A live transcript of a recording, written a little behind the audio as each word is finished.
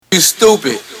You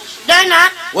stupid. They're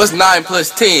not. What's 9 plus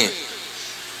 10?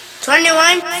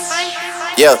 21.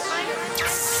 Yeah.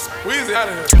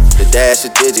 The dash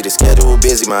is digi, the schedule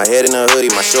busy. My head in a hoodie,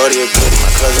 my shorty a goodie.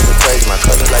 My cousins are crazy, my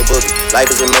cousins like boogie.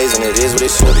 Life is amazing, it is what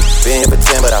it should be. Been here for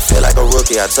 10, but I feel like a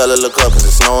rookie. I tell her look up, cause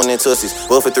it's snowing in Tootsies.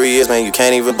 Booked for 3 years, man, you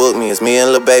can't even book me. It's me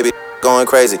and Lil Baby going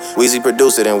crazy. Weezy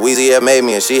produced it and Weezy had made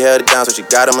me, and she held it down, so she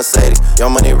got a Mercedes.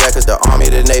 Young Money Records, the Army,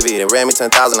 the Navy. They ran me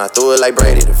 10,000, I threw it like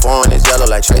Brady. The foreign is yellow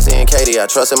like Tracy and Katie. I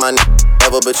trusted my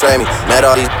never betray me. Met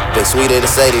all these they sweeter to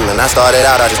Sadie. When I started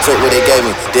out, I just took what they gave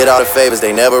me. Did all the favors,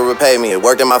 they never repaid me. It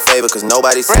worked in my favor, cause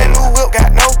nobody said. Brand new whip,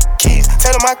 got no keys.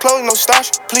 Tell them my clothes, no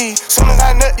starch, please. Soon as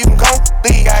I nut, you can go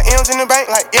leave. Got M's in the bank,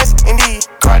 like yes, indeed.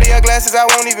 Cartier glasses, I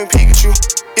won't even Pikachu.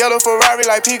 Yellow Ferrari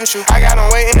like Pikachu. I got him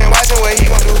waiting and watching what he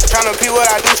gon' do. Tryna pee what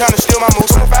I do, tryna steal my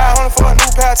moves. 2500 for a new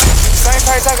pair of shoes. Same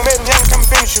price I can make them youngins come and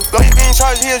finish you. Though you being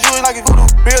charged, he'll Jewish like a voodoo.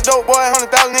 Real dope boy,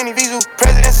 100,000 in the Vizu.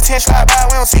 President's attention, slide by,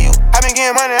 we don't see you. I been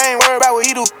getting money, I ain't worried about what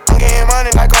he do. I'm getting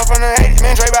money like I'm from the 80s.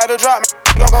 Man, Dre about to drop me.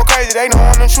 You gon' go crazy, they know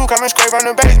I'm the truth. Coming straight from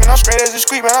the basement. I'm straight as a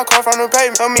street, man. I come from the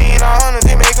pavement. A million or hundreds,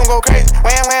 they make them go crazy.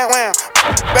 Wham, wham, wham.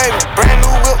 Baby, brand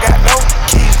new whip, got no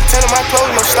keys. Tell them my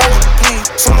clothes, no stuff, please.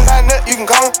 Soon as I nut, you can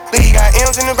go leave. Got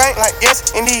M's in the bank, like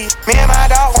yes, indeed. Me and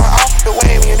my dog going off the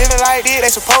way. When you living like this,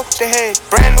 they supposed to hate.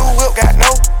 Brand new whip, got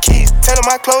no keys. Tell them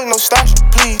my clothes, no starch,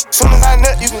 please. Soon as I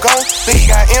nut, you can go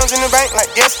leave. Got M's in the bank, like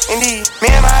yes, indeed.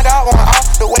 Me and my dog going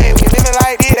off the way. When you living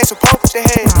like this, they supposed to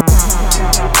hate.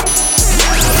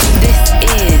 This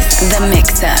is The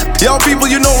Mix Up. Yo, people,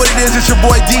 you know what it is. It's your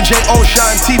boy DJ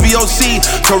Oshine, TBOC,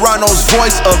 Toronto's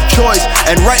voice of choice.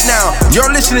 And right now, you're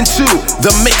listening to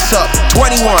The Mix Up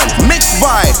 21, mixed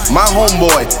by my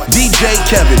homeboy, DJ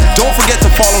Kevin. Don't forget to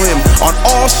follow him on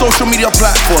all social media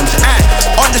platforms at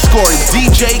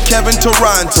 _DJ Kevin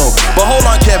Toronto. But hold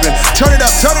on, Kevin. Turn it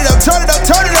up, turn it up, turn it up,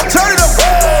 turn it up, turn it up. Woo!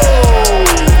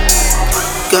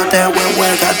 Got that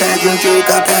wet, got that juju,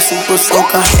 got that super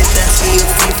soaker. Hit that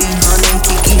CF50, honey,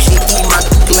 Kiki, she eat my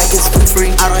dick like it's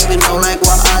free. I don't even know like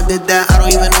why I did that. I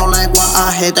don't even know like why I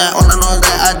hit that. All I know is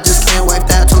that I just can't wipe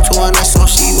that. Told to her next so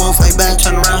she won't fight back.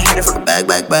 Turn around, hit it for the back.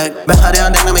 Back her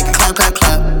down, then I make it clap, clap,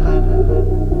 clap.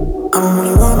 I don't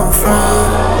really want no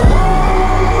friend.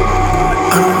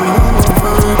 I don't really want no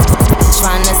friend.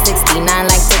 Tryna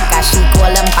 69 like Takashi, call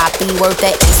him Poppy. Word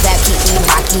that ASAP, keep me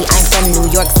rocky. I'm from New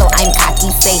York, so I'm cocky.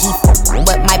 Say he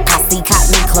but my posse caught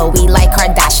me Chloe like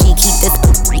Kardashian. Keep this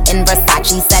in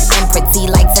Versace. Said I'm pretty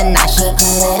like Tanashi.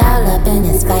 Put it all up in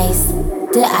his face.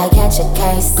 Did I catch a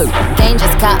case? Gang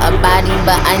just caught a body,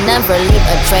 but I never leave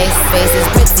a trace. Face is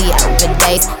pretty out for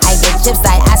days. I get chips,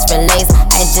 I ask for lace.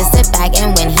 I just sit back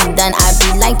and when he done, I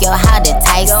be like, yo, how to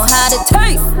taste? Yo, how to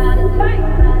taste? I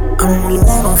don't really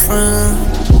want no friend.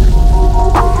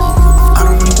 I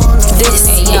don't really want no This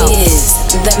is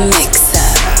The Mix Up.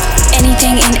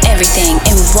 Anything and everything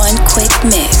in one quick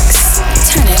mix.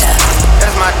 Turn it up.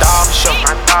 That's my dog for sure.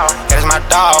 That's my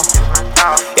dog.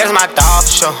 That's my dog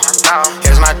for sure.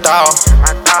 That's my dog.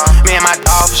 Me and my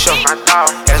dog for sure.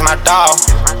 That's my dog.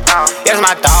 That's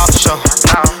my dog for sure.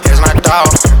 That's my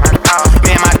dog. Me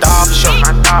and my dog for sure.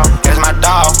 That's my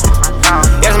dog.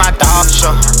 That's my dog for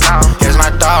sure. That's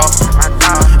my dog.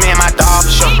 Me and my dog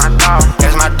for sure.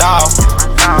 That's my dog.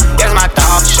 That's my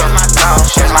dog for sure.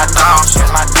 That's my dog. That's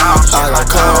my dog. I got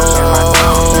cold.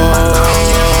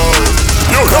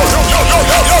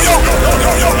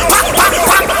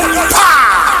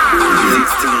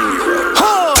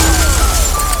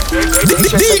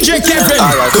 DJ Kevin.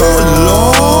 I got cold.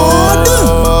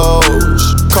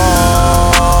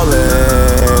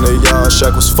 Calling the young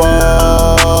shekels fall.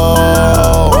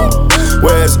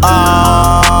 Where's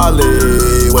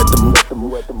Ollie with the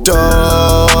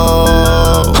dough?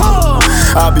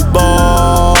 I be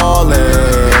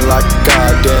ballin' like a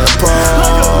goddamn pro.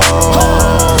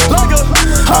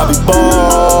 I be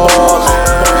ballin'.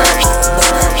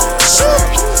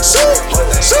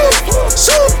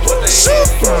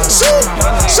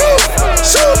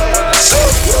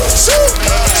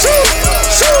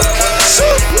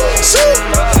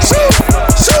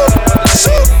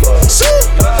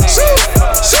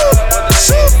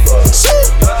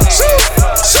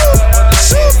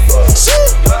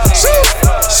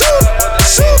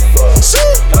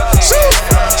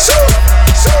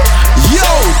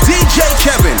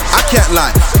 Can't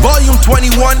lie, volume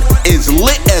 21 is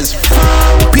lit as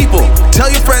people.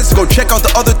 Tell your friends to go check out the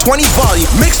other 20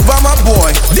 volumes mixed by my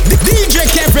boy DJ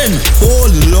Kevin. Oh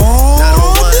Lord.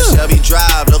 901 Shelby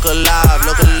Drive, look alive,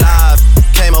 look alive.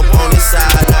 Came up on this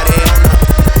side, now they on the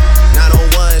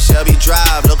 901 Shelby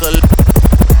Drive, look alive.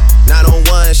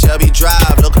 901 Shelby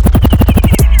Drive, look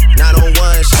 901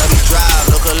 Shelby Drive,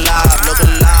 look alive, look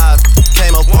alive.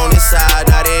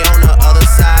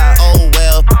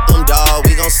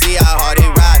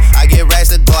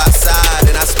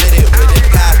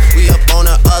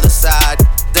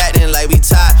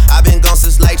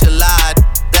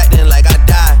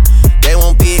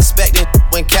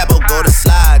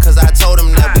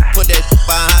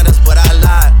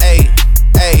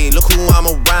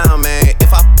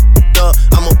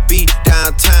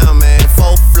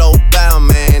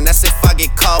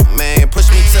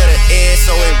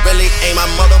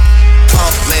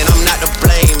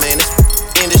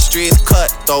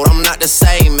 so I'm not the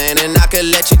same, man. And I could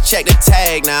let you check the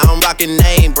tag. Now I'm rocking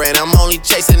name brand. I'm only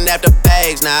chasing after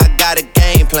bags. Now I got a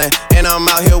game plan, and I'm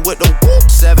out here with the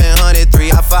whoop. 700, 3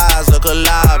 high fives. Look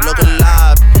alive, look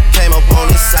alive. Came up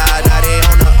on this side, now they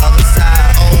on the other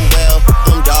side. Oh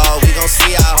well, dog, we gon'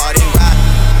 see how hard they ride.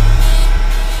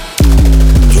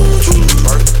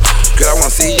 Twerk, girl, I wanna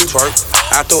see you twerk.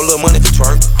 I throw a little money for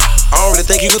twerk. I don't really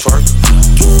think you can twerk.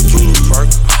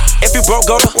 Twerk. If you broke,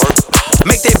 go to work.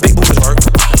 Make that big booty twerk.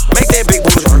 Make that big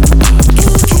booty twerk.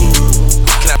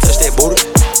 Can I touch that booty?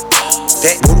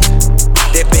 That booty.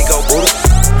 That big old booty.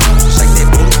 Shake that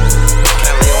booty. Can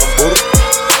I lay on the booty?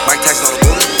 Mike Tyson on the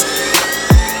booty.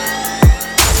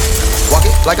 Walk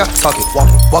it like I talk it.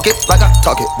 Walk it like I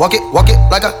talk it. Walk it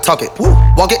like I talk it.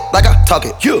 Walk it like I talk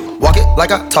it. Walk it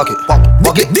like I talk it.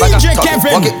 Walk it like I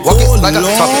talk it. Walk it like I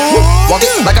talk it. Walk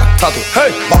it like I talk it. Hey,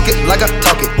 walk it like I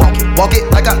talk it. Walk it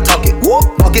like I talk it.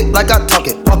 Walk it like I talk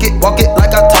it. Walk it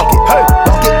like I talk it. Hey,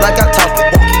 walk it like I talk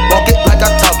it. Walk it like I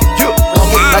talk it.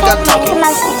 Walk it like I talk it.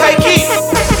 Hey, Keith.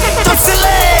 I'm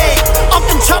silly. Up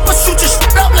in chopper, shoot your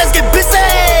shit up. Let's get busy.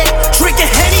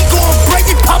 Drinking Henny, going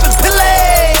crazy, popping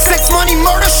pillay. Sex, money,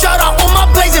 murder, shout out on my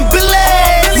blazing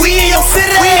billet. We in your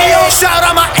city. Shout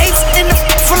out my eights in the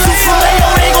filet.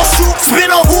 They gon' shoot,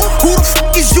 spin on who? Who the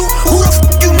fuck is you? Who the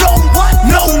fuck you know? What?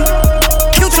 No.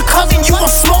 Killed your cousin, you gon'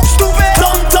 smoke, stupid.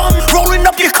 Dumb, rolling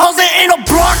up your cousin in a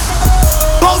blunt.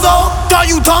 Bozo, are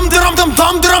you dumb, stupid.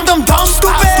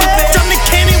 Jump the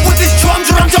cannon with this drum.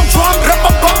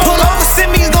 Pull up with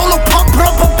Simmy's, go look pump.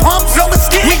 Flow with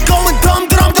skin. We going dumb,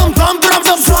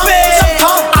 stupid.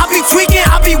 I be tweaking,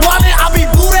 I be wildin', I be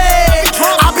booty.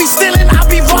 I be stealing, I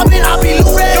be robbing, I be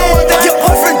looting. Your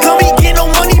boyfriend dummy, get no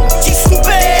money, he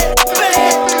stupid.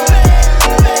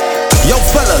 Yo,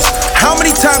 fellas, how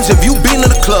many times have you been in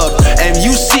the club and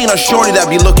you seen a shorty that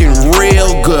be looking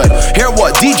real good? Hear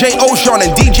what? DJ Oshawn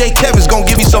and DJ Kevin's gonna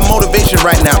give you some motivation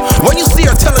right now. When you see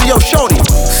her, tell her, yo, shorty,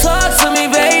 talk to me,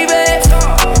 baby.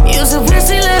 You's a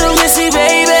pretty little missy,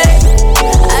 baby.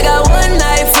 I got one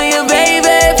night for you,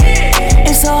 baby.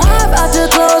 And so hop out the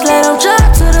clothes, let them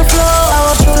drop to the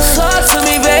floor. Talk to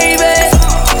me, baby.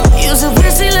 You's a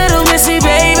pretty little missy,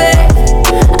 baby.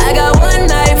 I got one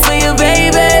night for you,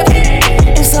 baby.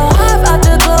 And so hop out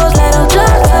the clothes, let them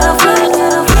drop to the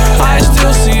floor. I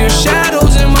still see your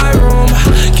shadows in my room.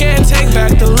 Can't take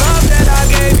back the love that I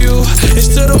gave you. It's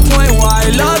to the point why I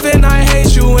love and I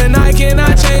hate you, and I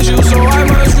cannot change you, so I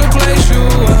must replace you.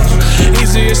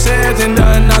 Easier said than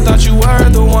done. I thought you were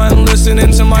the one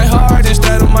listening to my heart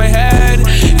instead of my head.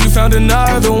 You found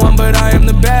another one, but I am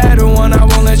the better one. I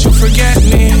won't let you forget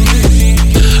me.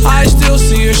 I still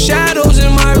see your shadows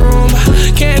in my room.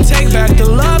 Can't take back the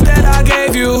love that I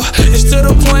gave you. It's to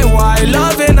the point why I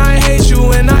love and I hate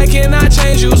you, and I cannot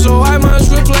change you, so I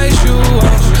must replace you.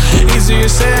 Easier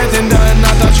said than done.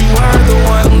 I thought you were the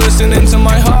one listening to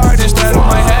my heart instead of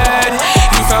my head.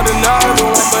 You found another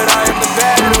one, but I am the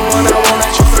better one. I won't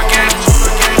let you forget.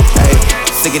 Hey,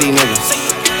 sick of these niggas.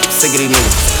 Sick of these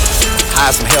niggas.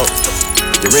 Hire some help.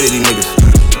 Get rid of these niggas.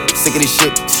 Sick of this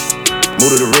shit.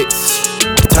 Move to the Ritz.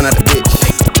 Turn out the bitch.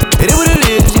 It is what it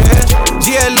is, yeah.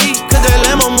 GLE, cause that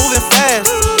Lambo moving fast.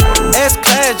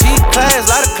 S-Class, G-Class,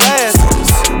 lot of class.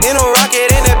 In a rocket,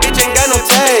 and that bitch ain't got no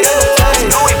tag.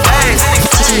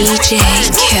 DJ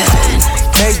Kevin.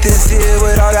 Make this deal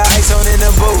with all the ice on in the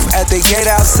booth. At the gate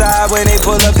outside, when they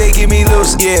pull up, they give me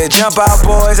loose. Yeah, jump out,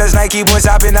 boys, that's Nike boys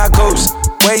hopping our coast.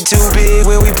 Way too big,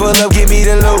 when we pull up, give me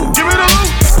the loot.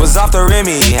 Was off the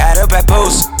Remy, had up at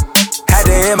post. Had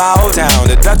to hit my old town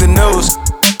to duck the news.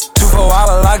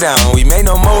 24-hour lockdown, we made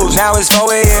no moves. Now it's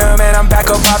 4 a.m. and I'm back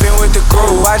up popping with the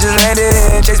crew. I just landed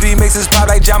in, Chase B mixes pop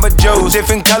like Jamba Juice.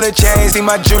 Different color chains, see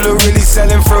my jeweler really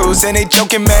selling fruits. And they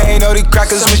choking, man, know the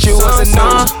crackers wish it was a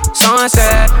news.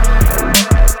 Sunset.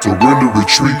 Surrender,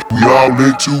 retreat, we all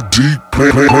in too deep.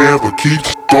 Plan for keeps,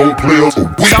 don't play us a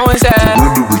week.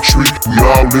 Surrender, retreat, we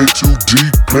all in too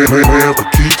deep. Plan for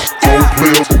keeps, don't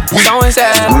play us a week.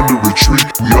 Surrender, retreat,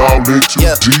 we all in too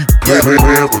deep.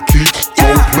 Plan for keeps,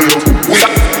 don't play us a week.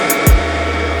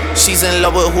 She's in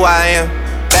love with who I am.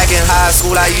 Back in high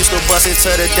school, I used to bust it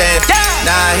to the dance.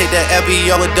 Now I hit the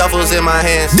FBO with duffels in my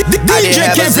hands. I didn't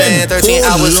have a Zan, 13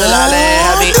 hours till I land.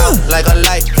 Had me out like a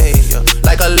light, hey,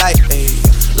 like a light, hey,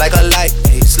 like a light,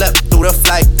 hey. Slept through the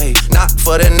flight, hey, not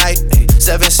for the night, hey.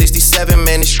 767,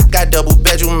 man, this shit got double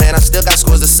bedroom, man. I still got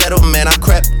scores to settle, man. I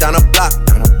crept down a block,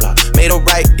 made a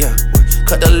right, yeah.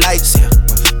 Cut the lights, yeah.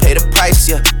 Pay the price,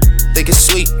 yeah. Think it's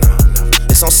sweet, no,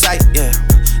 it's on sight, yeah.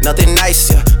 Nothing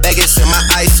nice, yeah. Vegas in my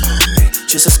ice,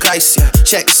 Jesus Christ, yeah.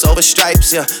 Checks over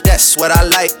stripes, yeah. That's what I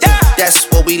like, yeah. That's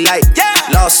what we like, yeah.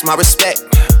 Lost my respect.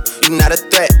 you not a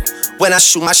threat. When I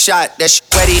shoot my shot, that shit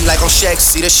ready like on Shaq.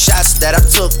 See the shots that I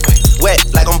took, wet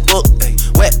like on Book,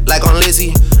 wet like on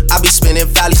Lizzie. I be spinning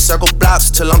valley circle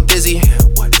blocks till I'm dizzy.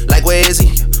 Like where is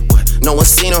he? No one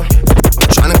seen him. I'm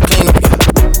tryna clean him.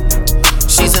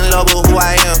 She's in love with who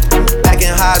I am. Back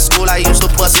in high school, I used to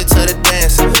bust it to the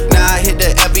dance. Now I hit the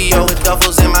FBO with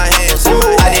duffels in my hands.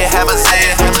 I didn't have a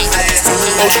Zan.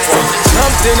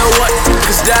 Jumped in a what?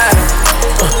 Cause that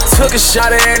took a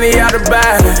shot at Annie out the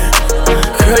bag.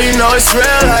 Girl, you know it's real,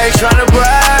 I ain't tryna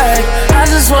brag. I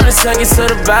just wanna take it to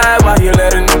the bag while you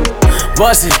letting me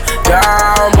bust it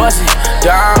down, bust it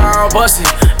down, bust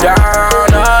it down,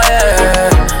 oh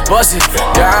yeah. Bust it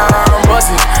down,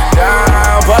 bust it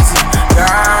down, bust it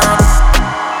down.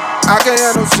 I can't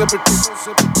handle sympathy.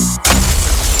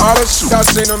 All the shit I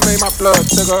seen them made my blood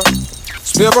thicker.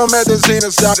 Spill promethazine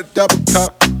inside a double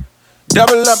cup.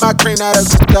 Double up my cream, now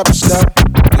that's a double step.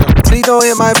 Please don't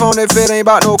hit my phone if it ain't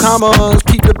about no commas.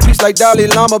 Keep the peace like Dalai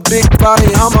Lama, big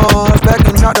body Hummers. Back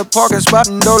and out the parking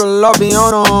spot and know the love be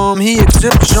on him. He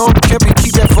exempt, show him, can't be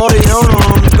keep that 40 on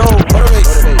him. Let's go. Motivate,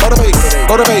 motivate,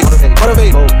 motivate,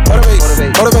 motivate,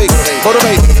 motivate,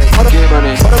 motivate, motivate,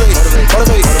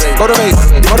 motivate, motivate,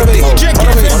 motivate,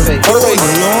 motivate, motivate, motivate.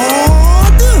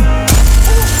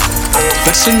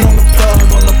 Flexing on the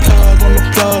plug, on the plug, on the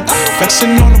plug.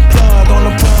 Flexing on the plug, on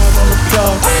the plug, on the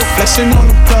plug. Flexing on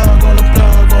the plug, on the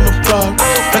plug, on the plug.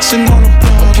 Flexing on the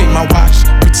plug. Okay, my watch,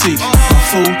 boutique, my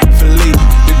food, filet.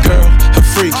 The girl, her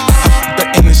freak. I fucked her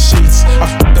in the sheets. I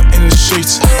fucked her in the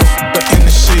sheets. I fucked her in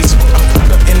the sheets. I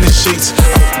fucked her in the sheets. I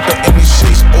fucked her in the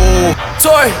sheets. Oh,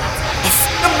 Toy,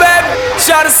 the bad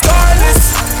shot of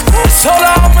Scarless. Told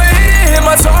her I'ma hit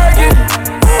my target.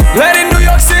 Landing New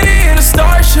York City in a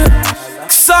starship.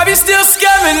 I be still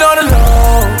scamming on the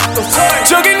low.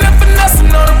 Jugging and finessing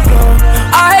on the floor.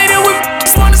 I hate it when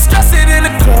just wanna stress it in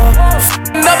the club.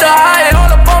 F***ing up the high,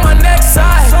 all up on my neck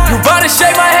side. You bout to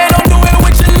shake my hand, don't do it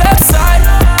with your left side.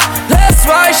 That's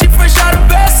right, she fresh out of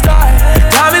best side.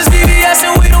 Diamonds VVS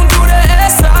and we don't do the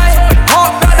SI.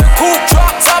 Hawk out the coupe,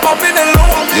 drop top up in the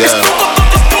loop. Yeah.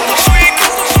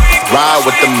 Ride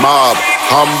with the mob,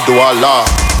 Hamdulillah.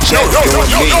 Check you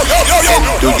and me, and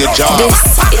do your job. This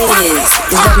is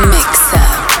The Mix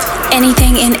Up.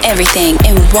 Anything and everything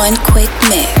in one quick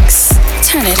mix.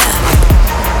 Turn it up.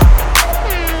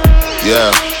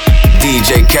 Yeah.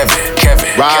 DJ Kevin.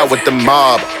 Ride with the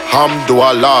mob,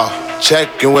 Hamdulillah.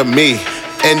 Check in with me,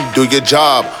 and do your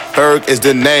job. Ferg is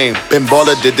the name, Ben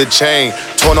Baller did the chain.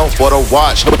 Torn off for the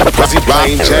watch, Brazzy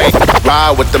Blind Jane.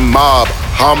 Ride with the mob,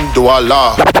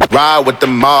 Hamdulillah. Ride with the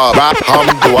mob,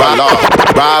 Hamdulillah.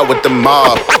 Ride with the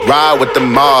mob, ride with the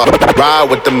mob, ride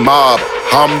with the mob,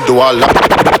 Hamdulillah.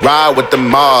 Ride with the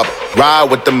mob, ride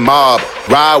with the mob,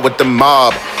 ride with the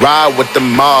mob, ride with the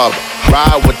mob,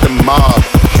 ride with the mob,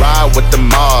 ride with the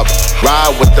mob,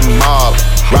 ride with the mob,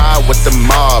 ride with the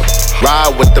mob,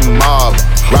 ride with the mob,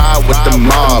 ride with the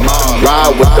mob,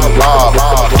 ride with the mob.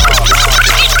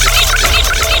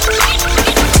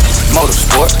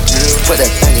 Motorsport, put that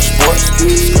thing in sports.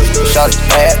 Shot it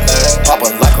bad, pop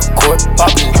it like a court.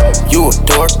 You a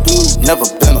dork, never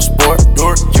been a sport.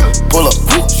 Pull up,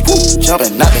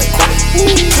 jumping out that court.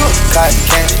 Cotton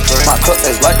candy, my cup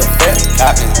tastes like the fair.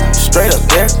 Straight up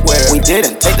there, we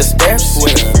didn't take the stairs.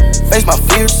 Face my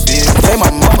fears, pay my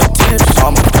mama tears.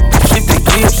 Shift the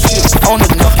gears, on the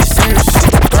nucky serious.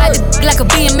 Ride it like a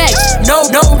BMX, no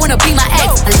wanna be my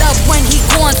ex. I love when he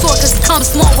go on tour cause he comes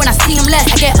small. When I see him less,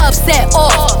 I get upset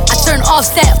off. I turn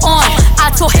offset on.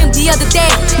 I told him the other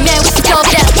day, man, we can all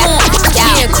that on.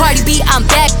 Yeah, Cardi B, I'm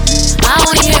back. I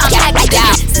wanna hear I'm back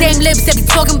down. Same lips that be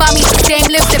talking about me, same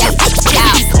lips that be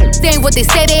out. Saying what they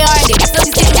say they are, they still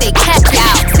be saying they catch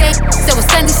out. Same that was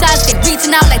sending shots, they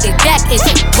reaching out like they back is.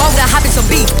 Why would I hop in some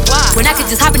beef when I could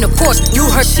just hop in the Porsche? You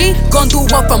heard she gon' do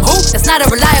what from who? That's not a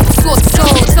reliable source. So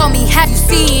tell me, have you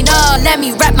seen her? Let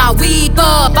me wrap my weed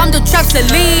up. I'm the trap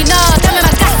Selena. Dame my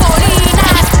gasolina.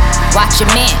 Watch your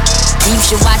man, then you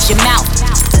should watch your mouth.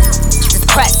 Just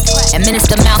press,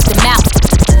 administer mouth to mouth.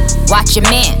 Watch your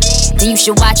man, then you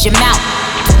should watch your mouth.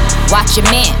 Watch your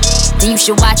man, then you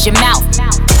should watch your mouth.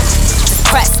 Just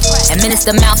press,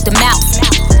 administer mouth to mouth.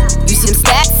 You see them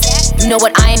stats? You know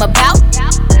what I am about?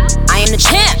 I am the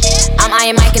champ, I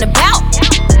am Mike and about.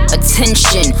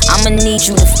 Attention, I'ma need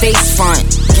you to face front.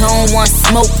 You don't want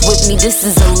smoke with me, this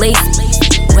is a lace.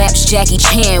 Raps Jackie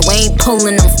Chan, we ain't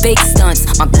pulling them fake stunts.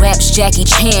 My raps Jackie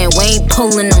Chan, we ain't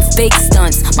pulling them fake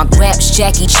stunts. My raps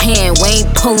Jackie Chan, we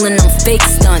ain't pulling them fake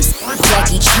stunts.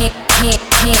 Jackie Chan,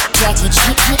 Jackie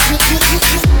Chan.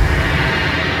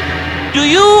 Do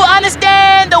you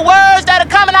understand the words that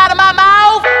are coming out of my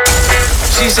mouth?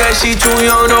 She said she too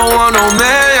young, don't want no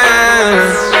man.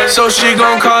 she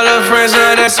gon' call her friends,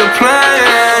 now that's a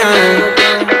plan.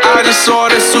 I just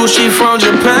ordered sushi from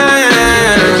Japan.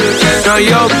 Now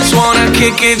yo bitch wanna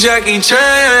kick it, Jackie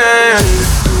Chan.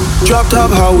 Drop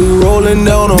top, how we rollin'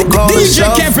 down on College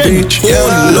South Beach.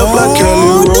 Yeah, look like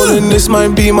Kelly rollin', this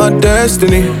might be my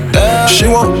destiny. She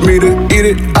want me to eat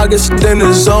it, I guess then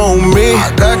it's on me.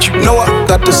 I got you, know I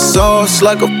got the sauce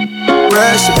like a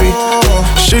recipe.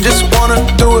 She just wanna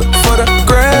do it for the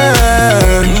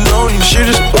grand. She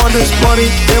just want this money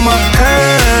in my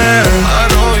hand.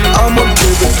 I'ma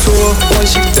give it to her when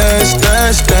she dance,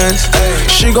 dance, dance.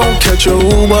 She gon' catch a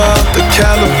Uber out the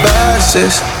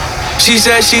Calabasas. She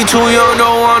said she too young,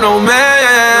 don't want no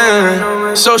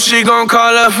man. So she gon'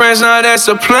 call her friends, now that's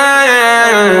a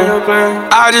plan.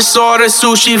 I just ordered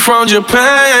sushi from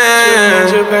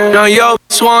Japan. Now yo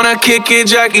bitch wanna kick it,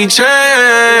 Jackie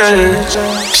Chan.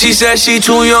 She said she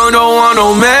too young, don't want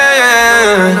no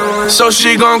man. So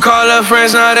she gon' call her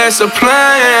friends, now that's a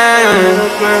plan.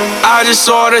 I just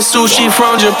ordered sushi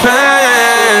from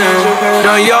Japan.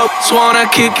 Now yo bitch wanna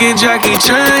kick it, Jackie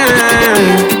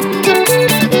Chan.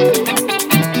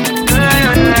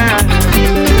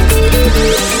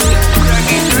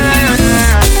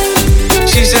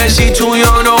 She said she too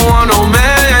young, don't want no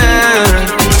man.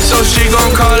 So she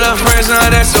gon' call her friends, now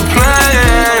that's a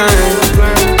plan.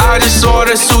 I just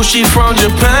ordered sushi from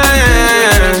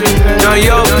Japan. Now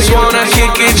yo just wanna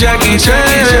kick it, Jackie Chan.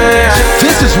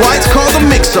 This is why it's called a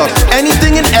mix-up.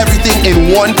 Anything and everything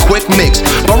in one quick mix.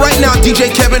 But right now,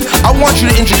 DJ Kevin, I want you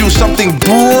to introduce something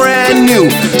brand new.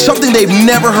 Something they've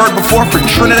never heard before for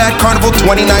Trinidad Carnival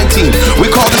 2019. We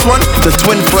call this one the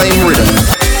Twin Flame Rhythm.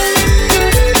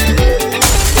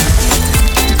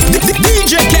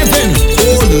 DJ Kevin,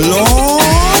 oh Lord.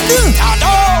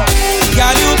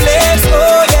 Can you play so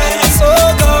yeah, so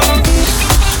good?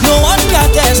 No one can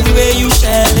test the way you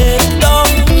shell it down.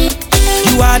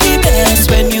 You are the best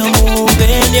when you move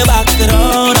in your back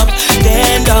down up,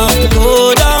 then down,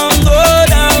 go down, go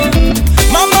down.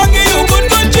 Mama give you good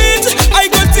jeans.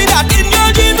 I could see that in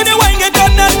your jeans. When you wine get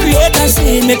done and create a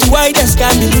scene, make you white as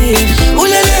can believe.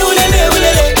 Ulele, ulele,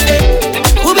 ulele,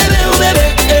 eh. Ubebe, ubebe,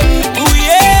 eh.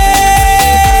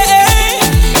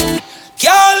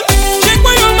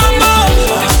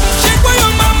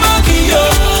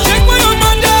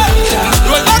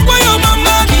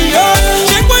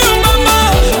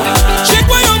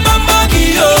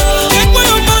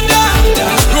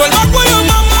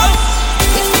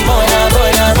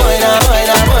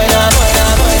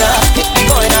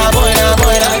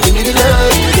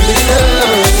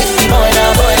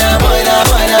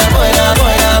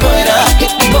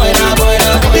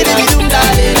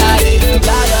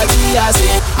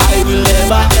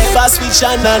 Switch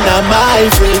on none of my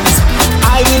friends.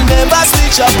 I will never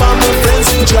switch up on my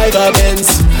friends who drive a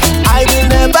Benz. I will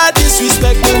never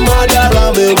disrespect my mother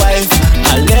or my wife.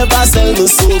 I'll never sell my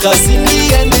soul, cause in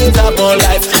the end it's about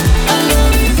life.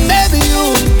 Baby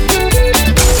you,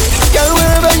 girl,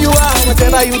 wherever you are,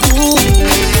 whatever you do,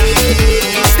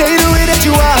 stay the way that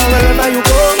you are wherever you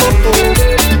go.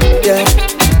 Yeah,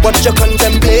 what you're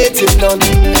contemplating on,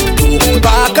 don't hold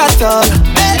back at all.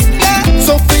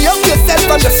 So free up yourself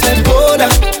and just let go now.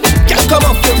 Can't come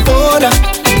off your phone now.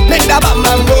 Make that bad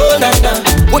man roll now.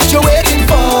 What you waiting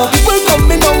for? People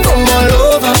coming down from all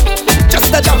over. Just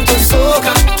a jump to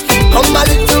soca. Come a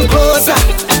little closer.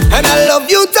 And I love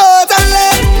you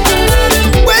totally.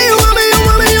 When you want me, you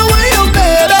want me, you want you,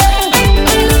 baby.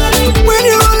 When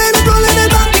you rollin'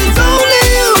 it back, it's only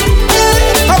you.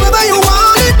 Yeah. However you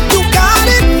want it, you got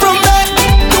it from there.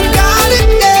 You got it,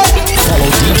 yeah. Follow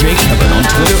DJ Kevin on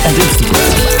Twitter and Instagram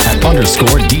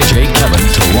 @_DJ Kevin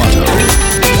Toronto.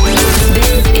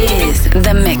 This is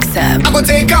the mix-up. I go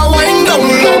take a wind down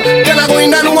low, then I go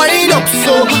in and wind up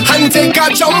so, and take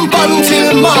a jump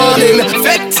until morning.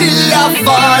 Fet till I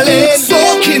falling,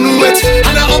 soaking wet,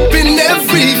 and I up in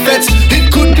every fet.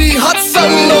 It could be hot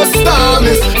sun or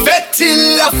stormy. Fet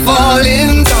till I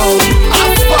falling down,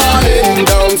 I'm falling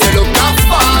down. Say look, I'm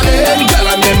falling, girl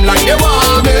and them like they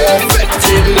want me. Fet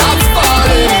till I'm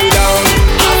falling down,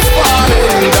 I'm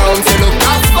falling down. Say look,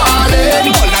 I'm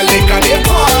falling, all the liquor they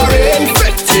pouring.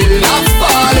 Fet till I'm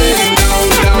falling down,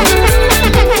 down.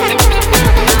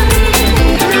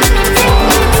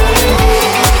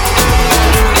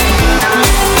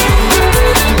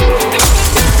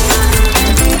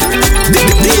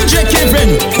 DJ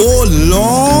Kevin, oh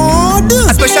Lord.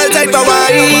 A special type of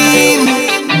wine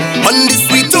on this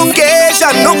sweet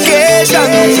occasion.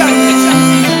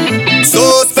 So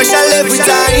special every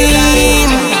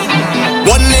time.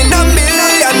 One in a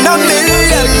million.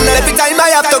 Every time I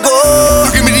have to go,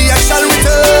 you give me the I shall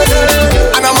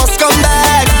return, and I must come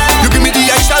back. You give me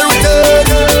the I shall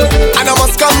return,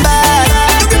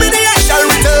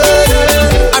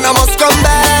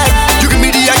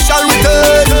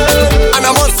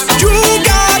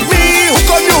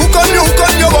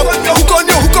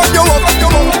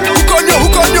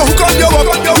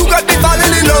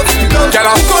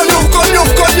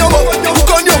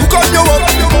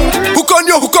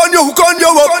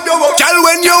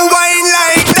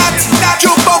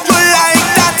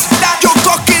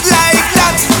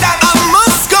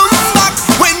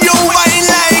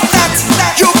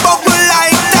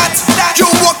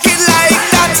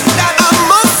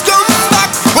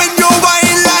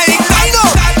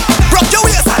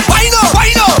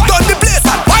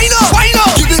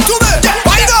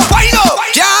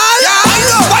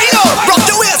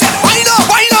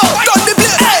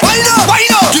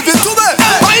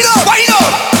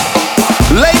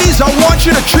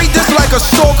 like a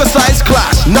soca-sized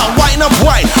class. Now wine up,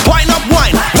 wine, wine up,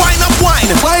 wine, wine up, wine.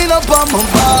 Wine up on my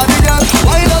body, girl.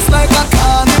 Wine us like a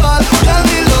carnival. Tell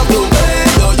me love the way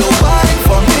you wine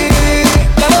for me.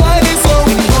 That wine is so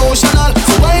emotional.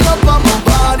 So wine up on my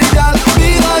body, girl.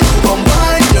 Me and you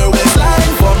combine your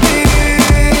waistline for me.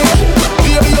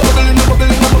 Baby, you're bubbling,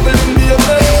 baby.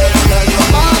 Girl, you're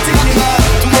a party animal.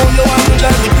 Tomorrow you want to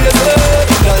drive me crazy.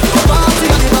 Girl, you're a party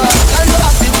animal. Girl, you're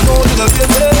active, you know you're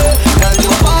crazy. Girl,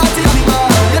 you're a party animal.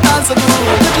 You dance so good,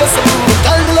 you dress so good.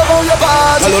 Girl, you love all your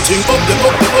body. Girl, you think up the.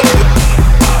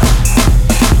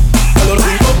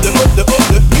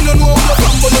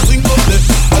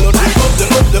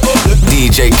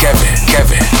 DJ Kevin.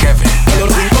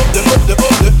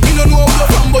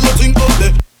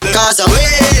 Cause I'm way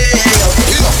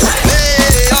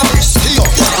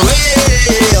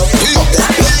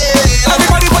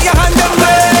everybody put your hand them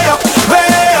way up.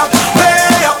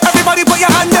 Everybody put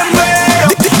your hand them way up.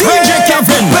 DJ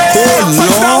Kevin.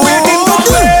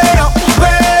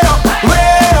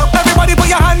 Everybody put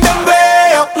your hand them way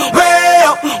up.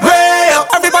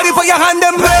 Everybody put your hand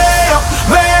them way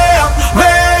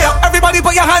up. Everybody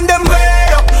put your hand them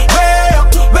way up.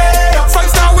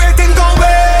 First now waiting go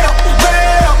way up.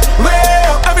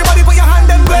 Everybody put your hand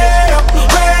them way up.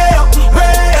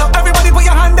 Everybody put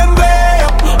your hand them way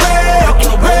up.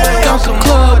 Got the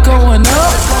club going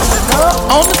up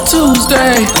on a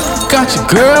Tuesday. Got your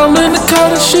girl in the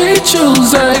color she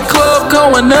Tuesday. Club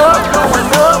going up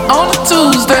on a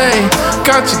Tuesday.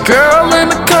 Got your girl in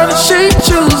the color she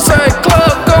Tuesday.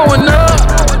 Club going up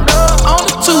on a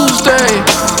Tuesday.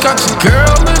 Got your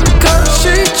girl in the color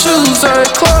she Tuesday.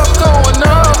 Club going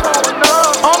up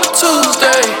on a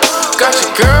Tuesday. Got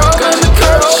your girl in the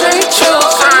color she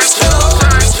Tuesday.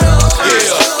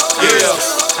 Yeah.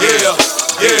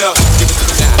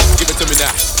 Give it to me now. Yeah. This is the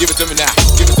mix-up. Give it to me now.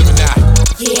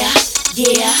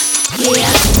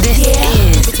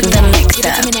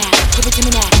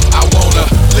 I wanna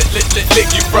lick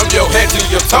you from your head to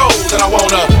your toes, and I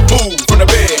wanna move from the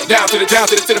bed down to the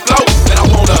floor, and I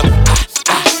wanna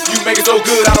you make it so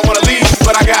good I don't wanna leave,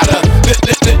 but I gotta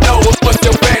know what's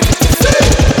your fantasy.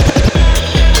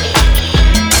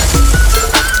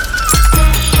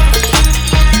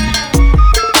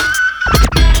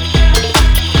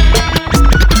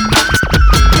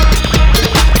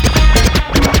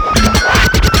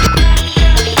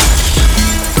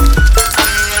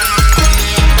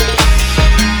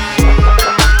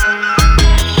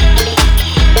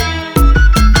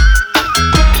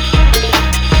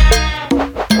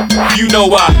 You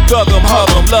know I thug 'em, hug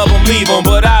 'em, love 'em, leave 'em,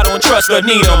 but I don't trust or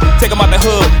need 'em. Take 'em out the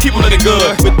hood, keep 'em looking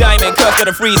good, with diamond cuffs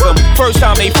that'll freeze 'em. First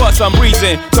time they fuss, I'm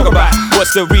breezing. Talk about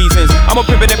what's the reasons. I'm a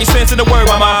pimp in every sense of the word,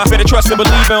 mama. Better trust and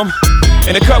believe 'em.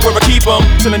 In the cut where I keep 'em,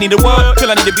 till I need a what? Till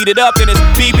I need to beat it up, then it's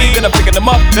BB, then I'm picking them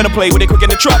up, then I play with it quick in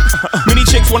the truck. Many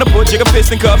chicks wanna put Jigga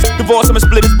fist in cuffs, divorce I'ma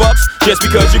split his bucks. Just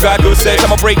because you got good sex,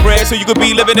 I'ma break bread so you could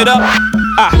be living it up.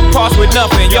 I pass with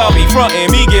nothing, y'all be frontin'.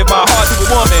 Me give my heart to a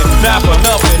woman, not for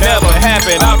nothing, never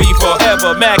happen. I'll be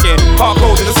forever macking.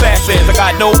 Hardcore as assassins, I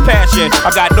got no passion,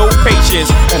 I got no patience,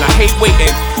 and I hate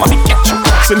waiting. Mommy, get your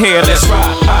ass in here, let's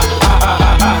ride.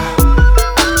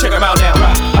 Check 'em out now.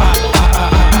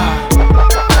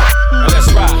 Let's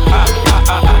ride.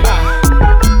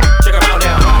 Check 'em out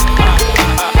now.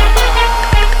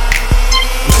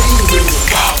 Lean with it.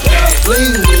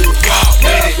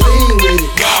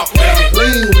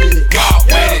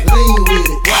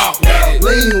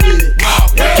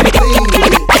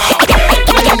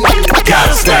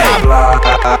 Gotta stay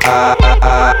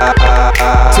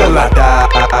till I die.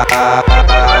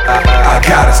 I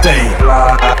gotta stay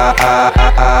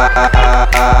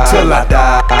till I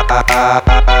die.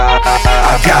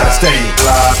 I gotta stay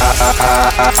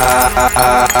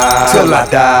till I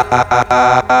die.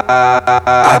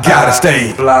 I gotta stay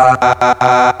till I die.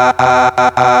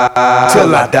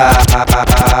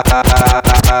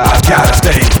 I gotta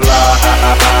stay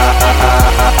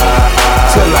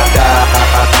till I die.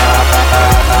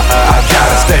 I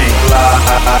gotta stay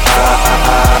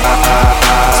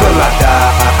till I die.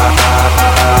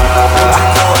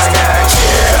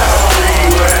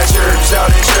 Shout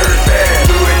at church, man,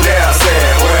 do it now,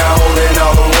 sad. Where I'm holding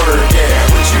all the word, yeah.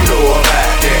 What you know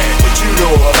about that? What you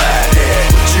know about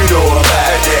that? What you know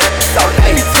about that? So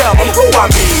let me tell them who I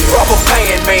mean. Rubber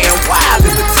band man, wild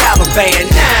as the Taliban.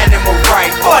 9 in my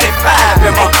right, 45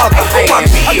 in my other hand.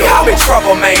 I'm in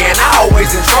trouble, man. I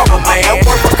always in trouble, man.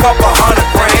 Worth a couple $100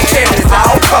 grand. It's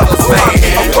all colors, man.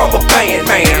 A rubber band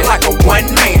man, like a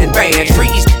one-man band.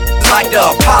 Trees like the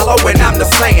Apollo and I'm the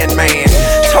Sandman.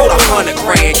 Told 100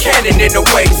 grand, cannon in the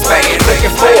waistband.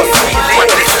 Looking for a sweet.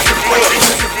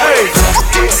 Hey,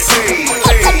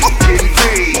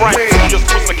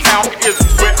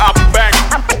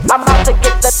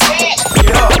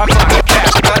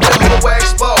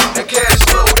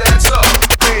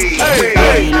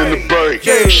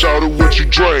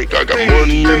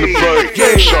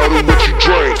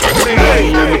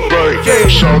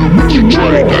 shout it with your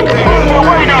drink.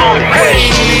 Hey,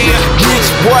 rich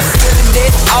boy selling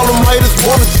it. All them haters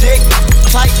wanna dick.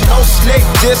 Tight, no slick,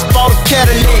 just bought a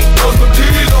Cadillac.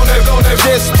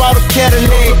 Just bought a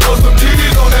Cadillac.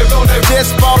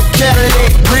 Just bought a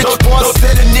Cadillac. Rich boy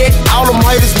selling it. All them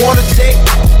haters wanna dick.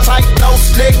 Tight, no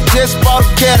slick, just bought a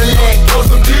Cadillac.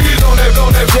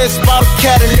 Just bought a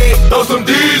Cadillac. Throw some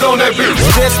D's on that bitch.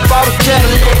 Just bought a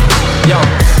Cadillac. Yo,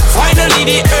 finally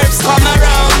the herbs come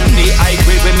around. The high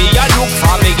grade when me a look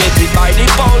for me get it by the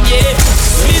pound, yeah.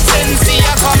 Sweet sensei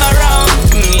a come around.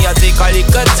 Me a take a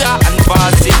little jar and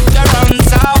pass it around.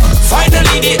 So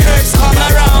finally the herbs come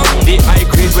around. The high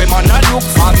grade when man a look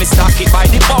for me stock it by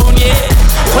the pound, yeah.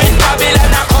 When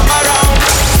Babylon a come around.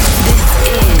 This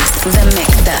is the mix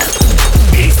up.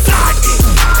 Eastside,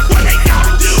 what they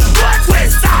gon' do?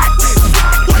 Westside,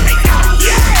 what they gon' do?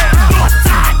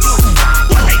 Northside,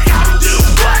 what they gon' do?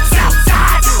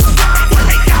 Southside, what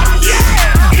they gon' do?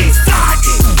 Eastside,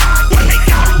 what they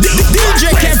gon' do?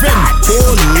 DJ Kevin,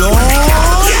 oh Lord.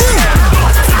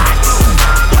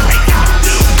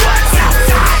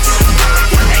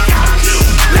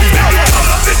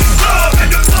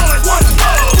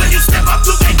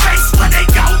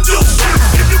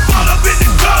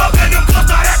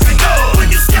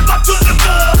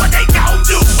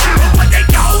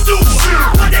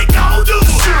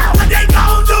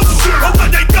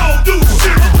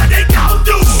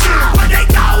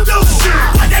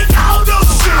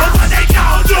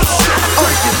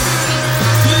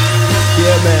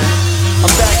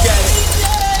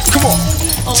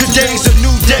 Today's a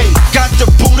new day, got the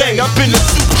booty up in the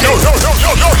suitcase. Yo.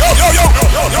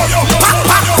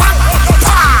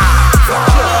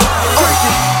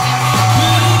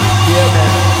 Yeah,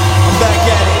 man, I'm back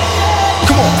at it.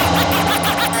 Come on.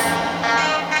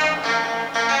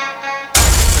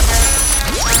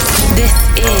 This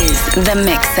is the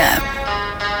mix up.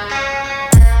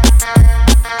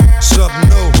 Something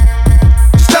new.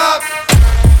 Stop,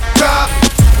 drop,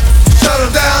 shut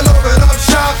them down, open up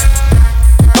shop.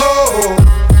 Oh,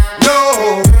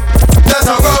 no, that's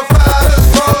how Rough Riders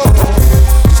roll.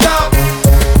 Stop,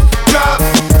 drop,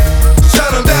 shut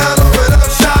them down, open up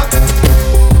shop.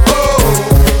 Oh,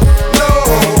 no,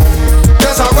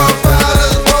 that's how Rough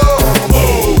Riders roll.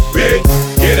 Move, bitch,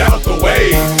 get out the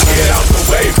way. Get out the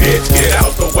way, bitch, get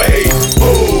out the way.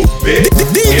 Move, bitch,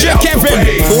 get out the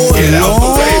way. Get out the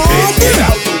way, bitch, get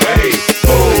out the way.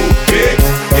 Move, bitch,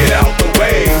 get out the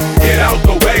way. Get out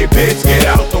the way, bitch, get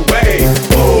out the way.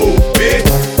 Move, bitch,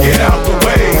 get out the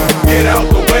way. Get out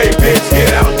the way, bitch,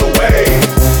 get out the way.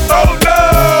 Oh no,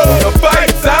 the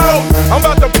fight's out. I'm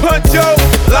about to punch your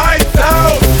lights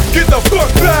out. Get the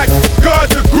fuck back, guard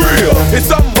the grill. It's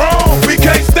something wrong, we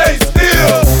can't stay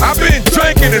still. I've been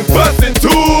drinking and busting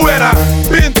too, and I've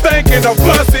been thinking of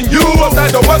busting you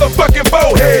upside the motherfucking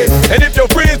forehead. And if your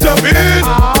friends jump in,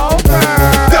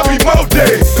 there'll be more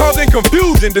days, causing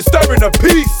confusion, disturbing the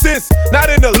peace. Since not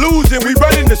an illusion, we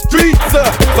running the streets.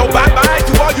 So bye-bye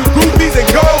to all you groupies and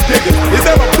gold diggers. Is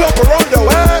there a plumper on your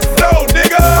ass? No,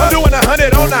 nigga. I'm doing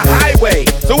 100 on the highway.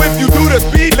 So if you do the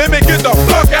speed limit, get the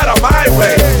fuck out of my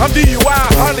way. I'm DUI,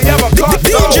 hardly ever caught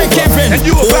DJ Kevin, and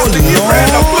you about to get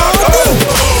ran the fuck over.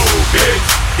 Bitch,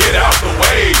 get out the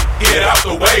way. Get out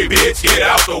the way, bitch. Get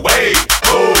out the way.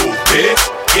 Move, bitch.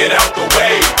 Get out the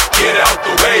way. Get out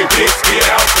the way, bitch. Get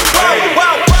out the way.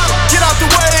 Get out the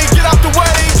way, get out the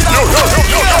way, get out the way.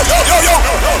 Yo.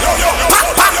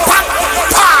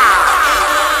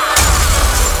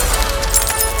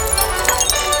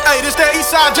 Hey, this that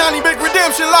Eastside Johnny Big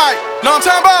Redemption like. Know what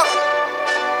I'm talking about?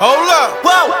 Hold up.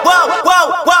 Whoa.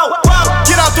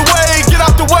 Get out the way, get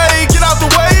out the way, get out the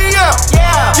way, yeah.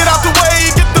 Get out the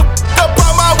way, get the up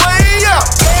out my way, yeah.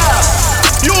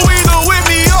 You either with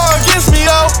me or against me,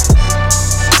 yo.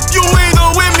 You either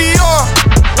with me or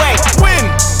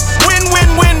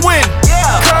win.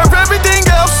 Curve everything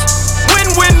else.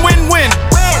 Win.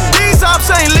 These ops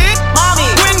ain't lit. Mommy.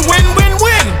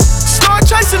 Win. Start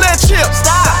chasing that chip.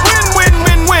 Stop. Win.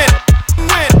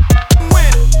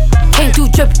 Came through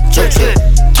drippin'.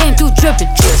 Came through drippin'.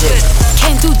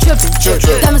 Came through drippin'.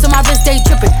 Diamonds on my wrist, they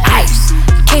drippin'. Ice.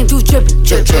 Came through drippin'.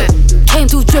 Came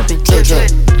through drippin'.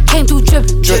 Came through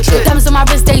drippin'. Diamonds on my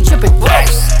wrist, they drippin'.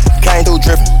 Ice. Came through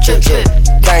drippin'.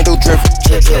 Came through drippin'.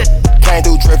 Came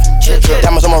through drippin'.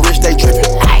 Diamonds on my wrist, they drippin'.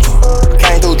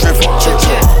 Came through drippin'.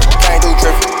 Came through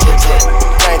drippin'.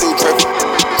 Came through drippin'.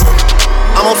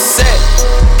 I'm upset.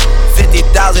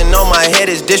 50,000 on my head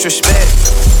is disrespect.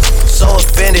 So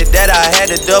offended that I had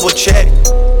to double check.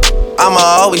 I'ma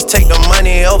always take the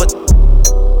money over.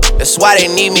 That's why they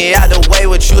need me out the way,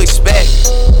 what you expect.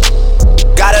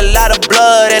 Got a lot of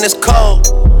blood and it's cold.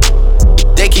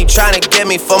 They keep keep trying to get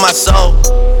me for my soul.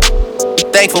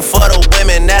 Thankful for the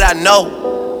women that I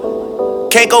know.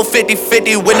 Can't go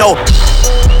 50-50 with no.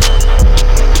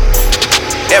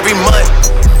 Every month,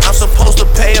 I'm supposed to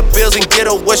pay her bills and get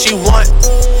her what she want.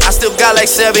 I still got like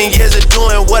 7 years of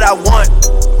doing what I want.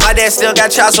 My dad still got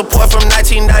child support from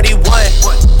 1991.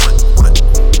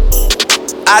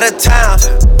 Out of town,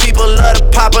 people love to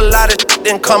pop a lot of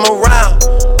then come around.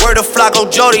 Word of Flacco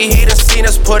Jody, he done seen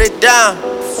us put it down.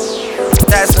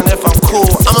 Asking if I'm cool,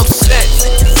 I'm upset.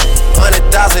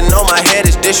 100,000 on my head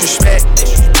is disrespect.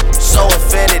 So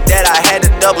offended that I had to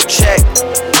double check.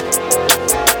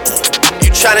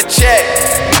 You tryna check?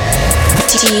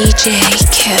 DJ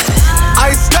Kevin.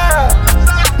 I style,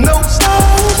 no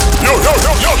style. Yo, yo,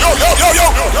 yo, yo, yo, yo, yo,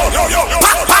 yo, yo, yo, yo, yo.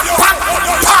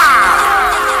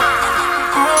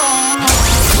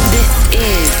 This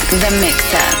is The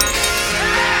Mix-Up.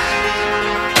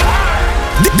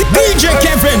 DJ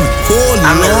Kevin.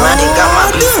 I'm in London, got my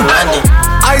beef in London.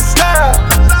 I style,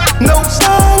 no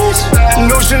stylish.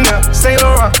 No Chanel, Saint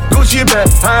Laurent, Gucci bag,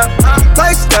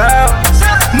 lifestyle,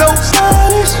 no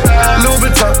stylish. Louis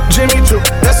Vuitton, Jimmy Choo,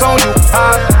 that's on you.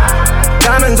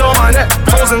 Diamonds on my neck,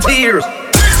 frozen tears.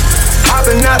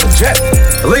 Hopping out the jet,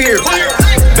 Lear.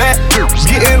 Back here,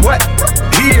 getting wet.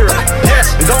 Here,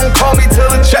 yes, don't call me till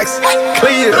the checks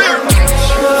clear.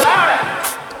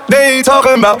 They ain't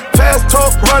talking about fast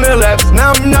talk, running laps.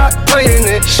 Now I'm not playing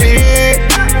it shit.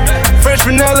 French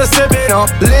vanilla sipping on,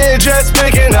 lid just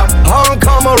picking up. Hong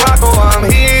Kong, Morocco, I'm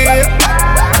here.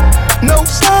 No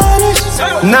stylish.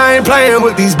 Now I ain't playing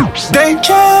with these bitches. They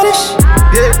childish.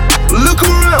 Yeah, look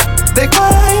around, they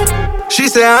quiet. She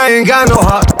said I ain't got no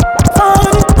heart.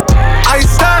 I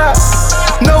style,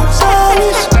 no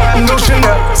stylish. No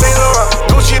Chanel, Saint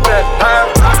Laurent, Gucci bag,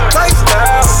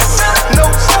 lifestyle, no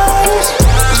stylish.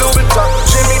 Louis Vuitton,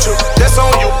 Jimmy Choo, that's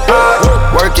on you.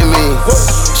 Working me,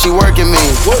 she working me,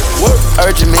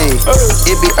 urging me,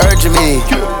 it be urging me.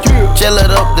 Chill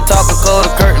it up, the top and close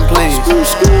the curtain, please.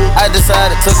 I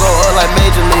decided to go up like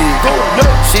Major League.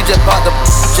 She just popped the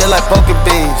just like poking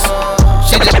beans.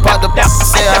 She just popped the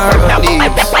say I hurt her knees.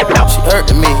 She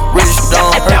hurting me, British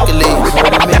Dawn Hercules.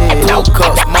 2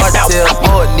 cups, Martell,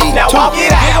 board knee. Now walk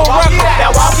it out, walk it out,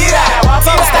 now walk it out.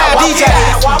 Some style DJ,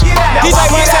 DJ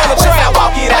West on the track,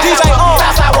 DJ on.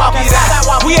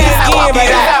 We at it again,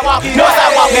 baby.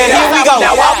 Northside walk it out. Here we go.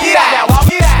 Now walk it out,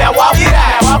 now walk it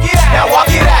out, now walk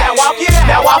it out,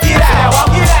 now walk it out,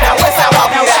 now Westside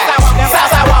walk it out,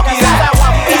 Southside walk it out,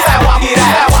 Eastside walk it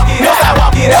out, Northside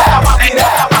walk it out.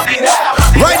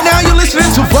 Right now you're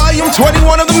listening to Volume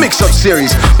 21 of the Mix-Up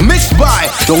series, mixed by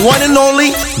the one and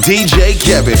only DJ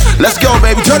Kevin. Let's go,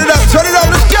 baby. Turn it up,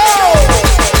 let's go!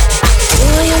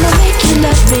 Boy, I'ma make you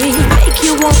love me, make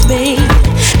you want me,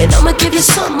 and I'ma give you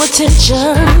some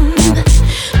attention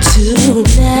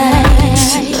tonight.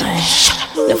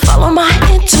 Now follow my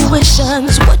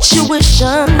intuitions, what you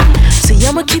wishing. See,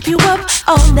 I'ma keep you up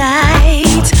all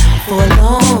night for a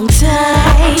long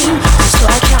time. So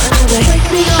I count until they break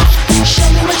me off, show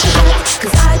me what you got,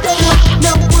 cause I don't want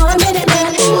no 1 minute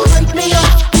man. Break me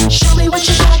off, show me what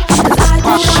you got, cause I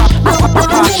don't want no 1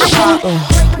 minute man.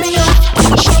 Break me off,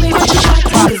 show me what you got,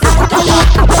 cause I don't want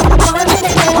no 1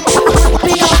 minute man. Break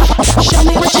me off, show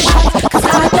me what you got, cause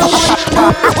I don't want no.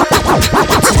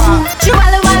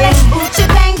 Chumale wale, oochie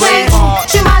bang bang.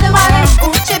 Chumale wale,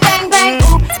 oochie bang bang.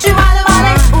 Chumale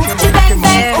wale, oochie bang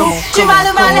bang.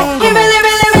 Chumale wale, he really,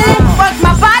 really, really work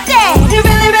my body. He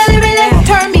really, really, really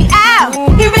turn me out.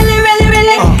 He really, really,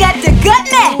 really got the gut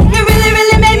man. He really,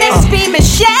 really made me scream and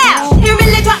shout. He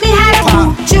really taught me how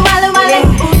to chumale wale,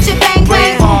 oochie bang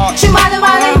bang. Chumale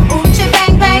wale, oochie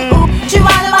bang bang.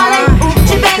 Chumale wale,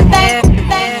 oochie bang bang.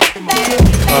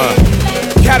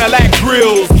 Cadillac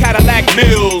grills, Cadillac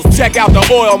mills. Check out the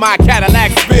oil my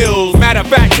Cadillac spills. Matter of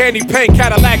fact, candy paint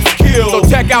Cadillac kills. So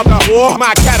check out the oil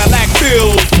my Cadillac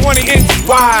fills. 20 inches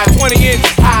wide, 20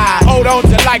 inches high. Hold on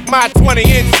to like my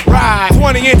 20-inch ride.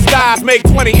 20-inch thighs make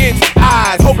 20-inch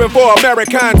eyes. Hoping for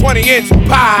American 20-inch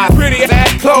pies. Pretty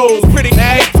ass clothes, pretty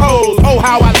ass toes. Oh,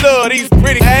 how I love these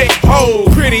pretty ass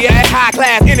hoes. Pretty ass high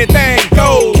class, anything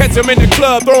goes. Catch them in the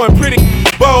club throwing pretty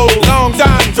bows. Long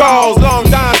John draws, long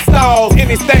John stalls.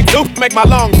 Any stank loop make my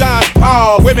long John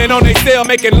pause. Women on they cell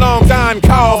making long John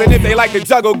calls. And if they like to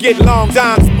juggle, get long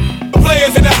Johns.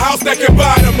 Players in the house that can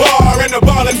buy the bar, and the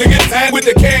ballers that get tagged with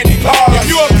the candy car. If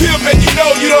you a pimp and you know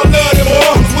you don't love them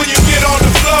boys when you get on the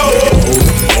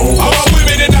floor. All my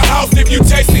women in the house, if you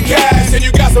chasing cash and you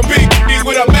got some big d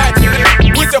with a match,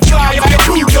 with the fly on your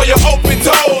boots or your open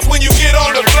toes when you get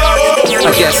on the floor. I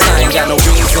guess I ain't got no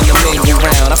rings in the menu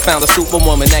round. I found a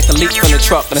superwoman that can leap from the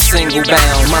truck in a single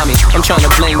bound. Mommy, I'm trying to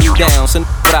bling you down. So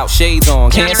without shades on,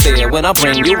 can't say it when I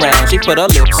bring you round. She put her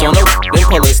lips on the then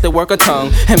pullets to work her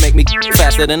tongue and make me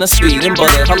faster than a speeding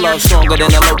bullet. Her love stronger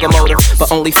than a locomotive,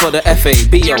 but only for the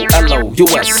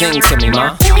FABOLOUS. Sing to me,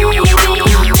 ma.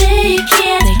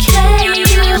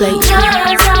 They can't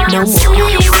play you no more.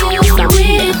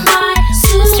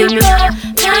 See me?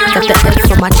 Got the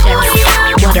F on my chest.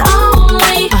 What up?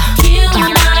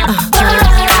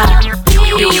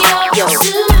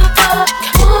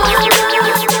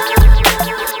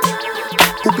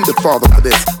 Who be the father for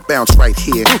this? Bounce right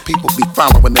here. People be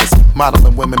following this.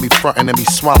 Modeling women be frontin' and be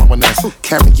swallowing this.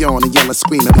 Carry on and yelling,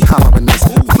 screaming, be hollering this.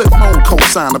 Flip mode,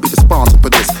 co-sign, I'll be the sponsor for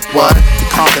this. What? To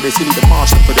conquer this, you need a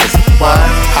monster for this. What?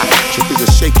 Hot, trip is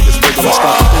a shake, this rhythm and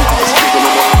start to move.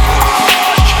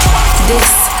 This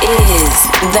is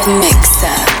The Mix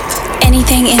Up.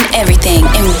 Anything and everything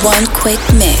in one quick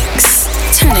mix.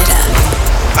 Turn it up.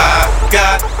 I've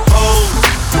got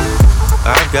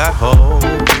holes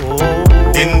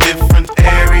in different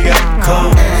area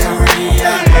codes.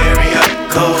 Area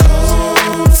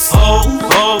codes.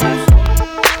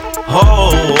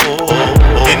 Holes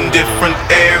in different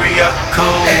area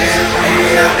codes.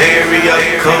 Area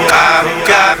codes. I've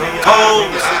got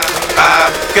holes.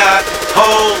 I've got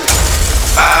holes.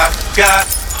 I've got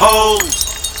holes.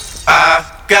 I've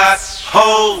got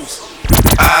holes.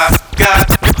 I've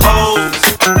got holes.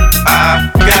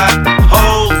 I've got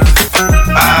holes.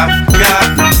 I've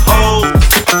got holes.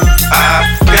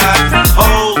 I've got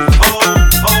holes.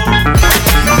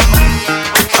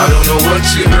 I don't know what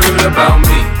you heard about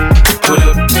me, but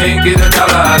if you can't get $1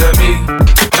 out of me,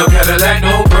 no Cadillac,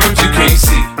 no perms you can't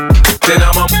see, then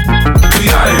I'm a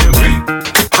B.I.M.B.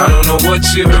 I don't know what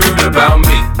you heard about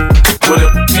me, but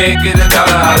if you can't get $1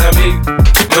 out of me,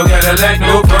 no Cadillac,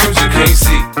 no perms you can't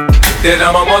see, then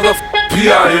I'm a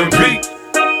B.I.M.B.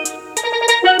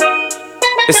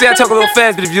 They say I talk a little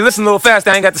fast, but if you listen a little fast,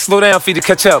 I ain't got to slow down for you to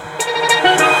catch up.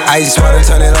 Ice water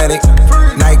turn Atlantic.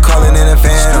 Night calling in a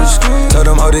phantom. Told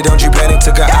them, hold it, don't you panic.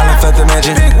 Took an island, felt the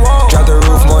mansion. Drop the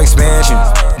roof, more expansion.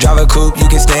 Drive a coupe, you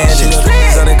can stand it.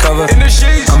 Undercover,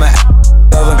 I'm a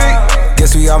lover.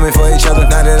 Guess we all meant for each other.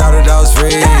 Now that all the dogs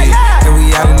free, and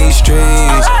we out in these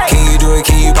streets. Can you do it?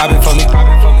 Can you pop it for me?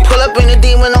 Pull up in the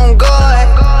demon on guard.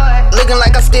 Looking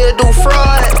like I still do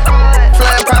fraud.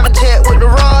 Flying private jet with the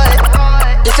rod.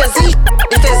 It's that Z,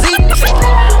 it's that Z.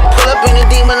 Pull up in the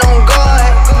demon on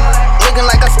guard. Looking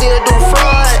like I still do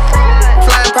fraud.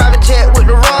 Flying private jet with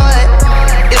the rod.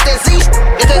 It's that Z,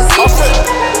 it's that Z.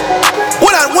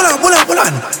 Hold on.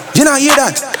 You not hear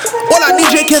that? Hold on,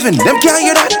 DJ Kevin. Them can't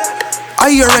hear that. I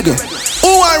hear reggae.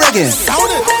 Who are reggae?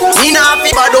 Me nah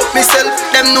fi bad up myself.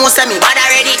 Them know say me bad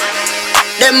already.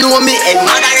 Them know me and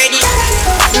mad already.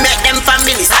 Make them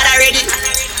families mad already.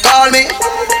 Call me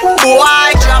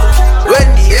boy drop. When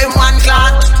the M1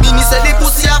 clock, me say the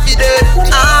pussy a fi dead.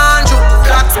 Andrew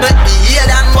clocks make me hear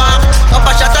than walk. Up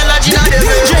a shot a lodge inna the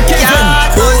bed.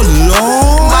 Oh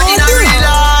Lord. Bad inna real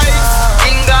life.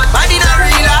 England bad inna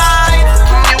real life.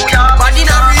 New York bad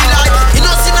inna real life. You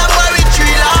know see my boy with 3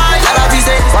 life. Lala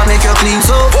say, why make you clean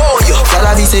so? Oh yo.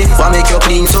 Lala say, why make you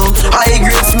clean so? High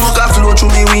grade smoke a flow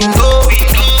through me window.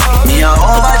 Me a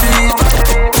overdo it.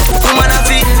 Woman a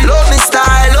feel love me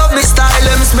style.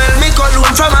 Let me smell me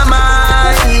cologne from my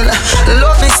mind.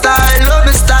 Love me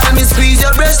style, me squeeze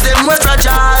your breast, them more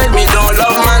fragile. Me don't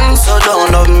love man, so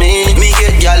don't love me. Me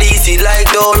get gal easy like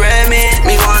Doremi.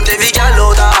 Me want every gal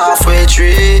out a halfway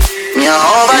tree. Me a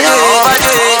overdo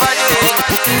it.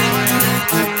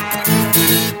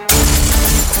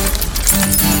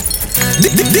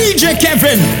 DJ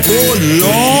Kevin, oh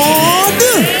Lord.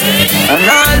 And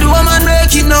all the woman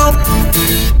make it now.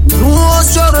 Know how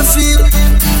struggle feel.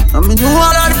 I mean, know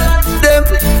all of them.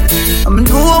 I mean,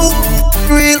 know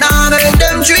real. Now make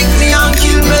them trick me and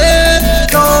kill me.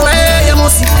 No way, you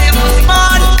must see me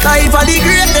man. Life are the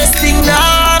greatest thing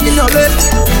that me no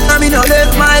let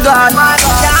my God.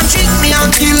 Can't trick me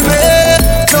and kill me.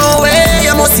 No way,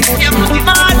 you must see me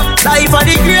man. Life are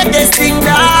the greatest thing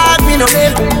that me no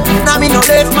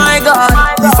let my God.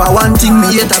 If I want thing,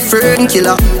 me hate a fern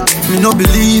killer. Me no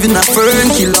believe in a fern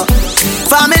killer.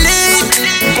 Family,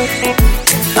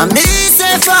 and me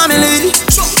say family.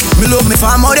 Me love me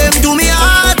fam, how them do me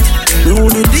heart. Me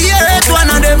only the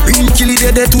one of them. Real kill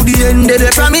it dead to the end, dead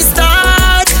from me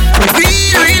start.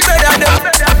 Real better them.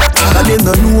 And them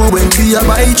no know when we a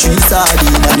buy 3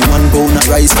 sardines and the £1 of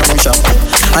rice from shop.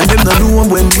 And them no know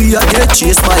when we a get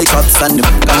chased by cops and them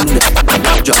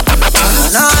drop.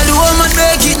 And all the woman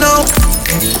make it now.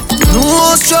 Know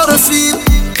how struggle feel.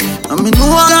 And me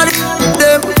know all of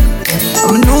them.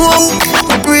 I know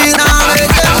real now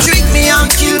make them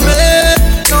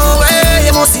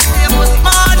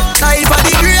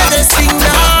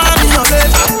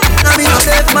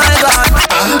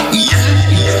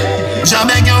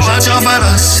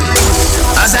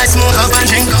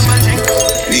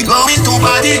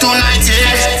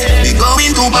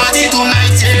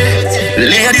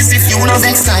Ladies, if you love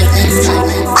excitement,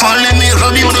 come let me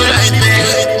rub you the right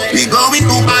way. We going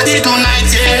to party tonight,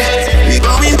 yeah. We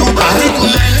going to party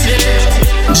tonight,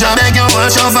 yeah. Jah beg you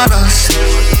watch over us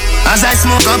as I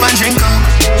smoke up and drink up.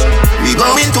 We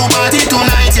going to party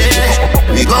tonight,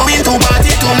 yeah. We going to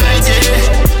party tonight,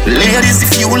 yeah. Ladies,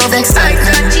 if you love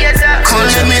excitement,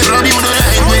 come let me rub you the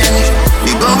right way.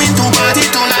 We going to party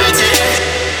tonight,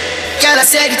 yeah. Girl, I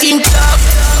said it in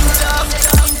tough.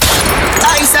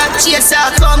 Ice and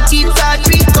chaser, come keep that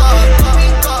creep up.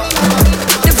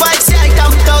 The vibes right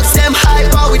and thugs them high,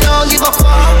 but we don't give a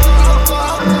fuck.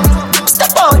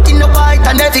 Step out in the white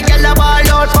and every girl a ball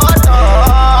out for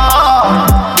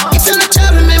top. If you not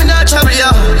trouble me, not trouble you.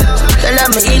 Tell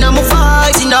them me in my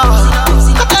fight, you know.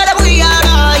 I tell them we are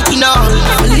right, you know.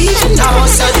 Believe it now,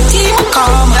 so the team will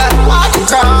come. Walk the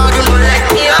crowd, you know, let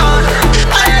me out.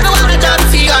 I never wanna just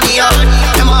feel me out.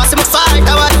 Them all see me fight,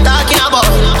 I was talking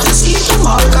about. See them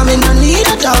all coming, I need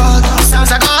a dog. Sounds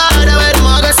like God, I wear the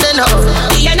mug, I say no.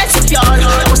 The energy pure,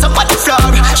 what's up on the floor?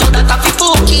 Show that I feel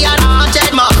fooky and I'm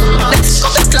dead man. Let's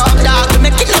go to the club, dog, we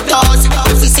make it no doors.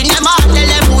 If we see them out, tell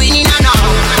them we winning and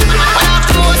all. When I have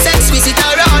the most sex, we sit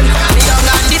around. Me young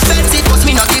and defensive, but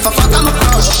me not give a fuck, I'm a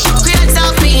pro. Create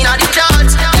some queen on the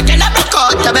clouds. I cannot broke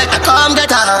out, I better come get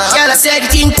her. Girl, I said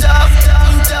it in tough.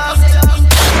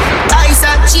 Ice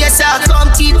and chaser,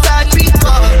 come keep that creep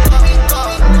up.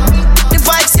 The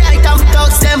vibes right and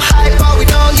thugs them high, but we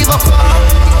don't give a fuck.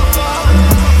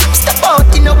 Step out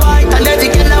in the white and every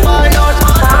girl a ball out.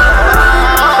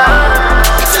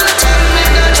 If you not tell me,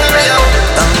 not tell me out.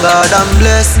 Thank God I'm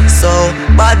blessed, so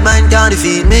bad mind can't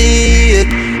defeat me.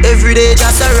 Every day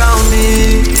just around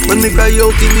me. When me cry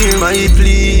out, give me my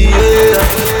plea.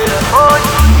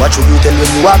 What should you tell when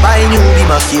you are buying? You be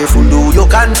my careful, do you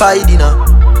can't fight dinner.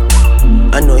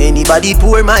 I know anybody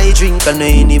pour my drink, I know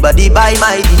anybody buy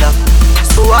my dinner.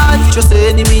 So hard for just an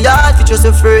enemy, hard for just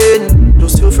a friend.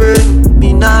 Just your friend.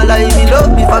 Me nah lie, me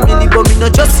love me family, but me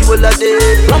not just see what I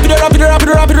did. Wrap it up, wrap it up,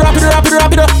 wrap it up, wrap it up,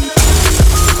 wrap it up.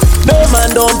 No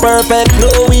man don't perfect,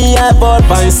 no we have our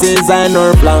vices and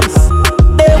our plans.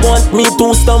 They want me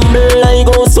to stumble, I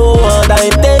go so hard,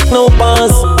 I take no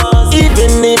pass.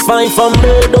 Even if I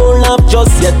fumble, don't laugh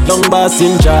just yet, young boss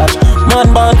in charge.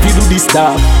 Man born fi do this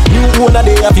stuff, you wanna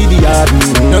day fi the hard.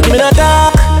 No give me no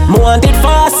talk, me want it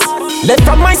fast. Left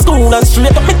from my school and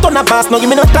straight up me turn a pass. No give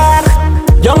me no talk,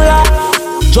 young lad.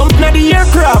 Jump na the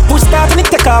aircraft, push start and it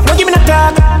take off. No give me no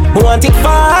talk, me want it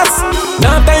fast. No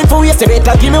time for waste, you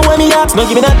better give me when me ask. No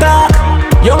give me no talk,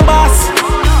 young boss.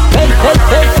 Hey, hey,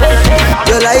 hey, hey, hey.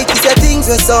 You like to say things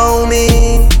you so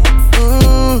mean.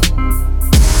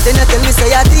 Then you tell me say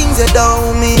your things you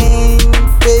don't mean,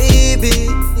 baby.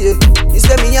 Yeah. You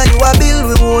say me and you a build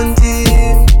with one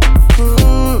team.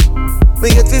 Me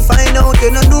get to find out you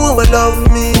don't know what love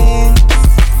means.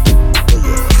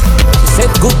 Set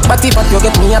good body but you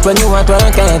get me up when you want work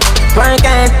it. Work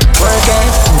it, work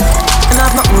it. And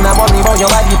I've nothing to worry about your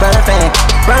body perfect.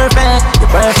 Perfect, you're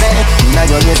perfect. Now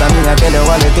you're yes and me I tell you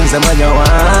all the things about you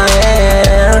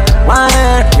wire.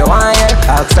 Wire, you wire.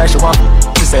 I'll start you up.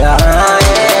 You say yeah.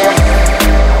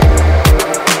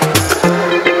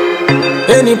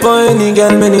 Any point, any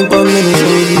girl, many point, many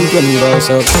baby can bounce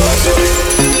up.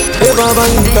 Ever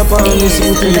bind up on this,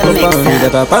 you creep up on me,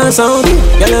 that I pass out.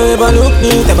 Girl, you ever look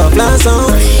neat, ever flash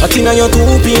out. I think now you're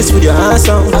two-piece with your ass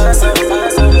out.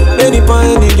 Any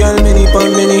point, any girl, many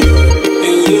point, many.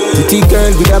 Pretty girl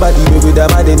with a body, with a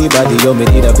bad anybody. You may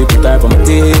need a bit of time for my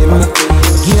team.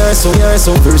 You're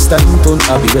so first time turn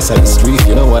happy rest of the street,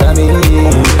 you know what I mean?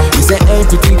 You say, hey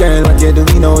pretty girl, what you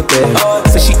doing out there?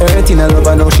 Say she hurting a love,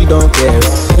 I know she don't care.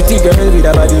 Pretty girl with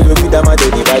a body, with a mad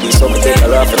anybody, so me take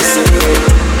her off for the city.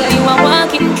 Girl, you a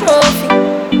walking trophy.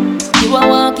 You a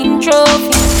walking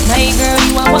trophy. My girl,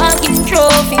 you a walking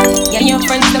trophy. Yeah, your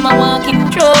friends, them a walking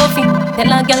trophy.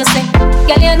 Tell a girl say,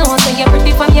 girl, you know say you're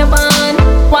pretty from your band.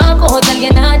 Walk out, girl,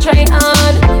 you not try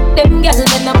hard. Them girls,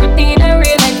 they're not pretty in a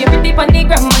real life. You're pretty on the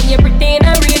gram, and you're pretty in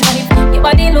a real life. Your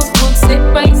body look good, sit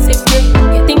by sit,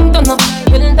 yeah. You think don't know,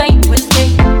 you'll die, will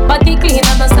take. Body clean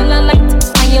as a cellulite,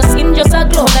 and your skin just a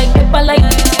glow like pepper light,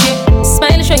 yeah.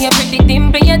 Smile, show your pretty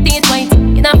dimple, your teeth white.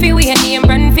 You not feel weird, name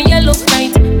brand for your look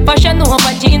right. Fashion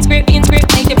over jeans, grip,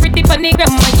 like you're pretty on the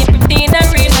gram, and you're pretty in a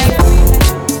real life.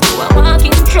 You a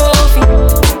walking trophy.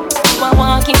 You a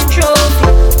walking trophy.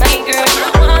 My girl, you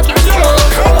a walking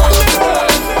trophy.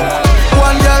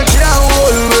 One girl can't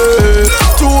hold me,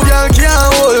 two girl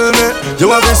can't hold me. You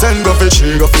have to send go for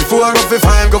 3, go for 4, go for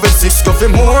 5, go for 6, go for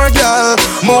more girl,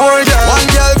 more girl. One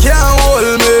girl can't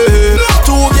hold me,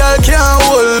 two girl can't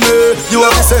hold me. You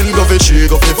have to send go for 3,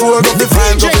 go for 4, go for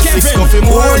 5, go for 6, go for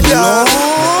more girl.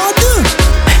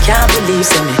 Can't believe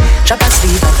believe in me. Drop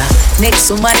asleep at her next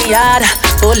to my yard.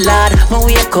 Oh Lord, when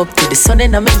we wake up to the sun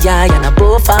in my eye and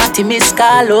above 40 miss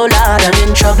call. Oh Lord, I'm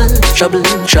in trouble, trouble,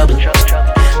 trouble.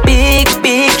 Big,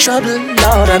 big trouble,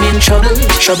 Lord, I'm in trouble,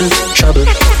 trouble, trouble.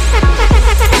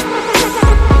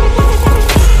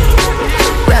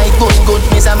 Right, good,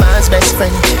 me's a man's best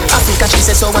friend. Africa, she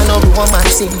says, so I know who man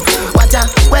sing. What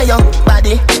where your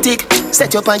body tick?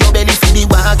 Set up on your belly for the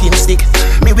walking stick.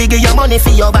 Me we give you money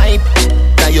for your vibe.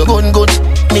 Now you good,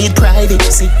 need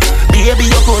privacy.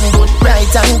 Baby, you good, right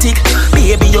and tick.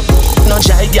 Baby, you no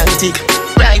gigantic.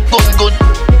 Right, good,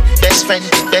 best friend,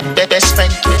 best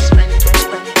friend.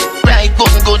 Right,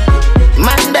 good,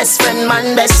 man, best friend,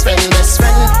 best friend.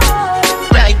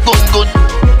 Right, good,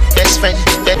 best friend,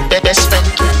 best friend.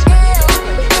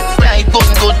 Right,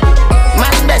 good,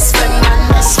 man, best friend,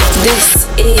 best friend. This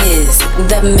is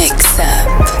The Mix Up.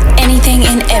 Anything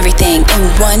and everything in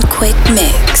one quick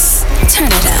mix. Turn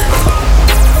it up.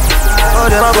 Oh,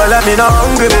 them a go let me not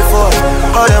hungry before.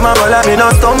 Oh, them a go let me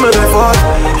not stumble before.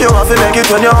 You have to make it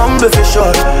when you're humble for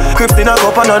sure. Crips in a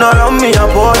cup and none around me a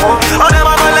pour. Oh, them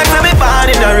a go like me born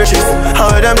in the riches.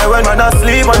 How them there when man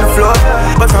asleep on the floor.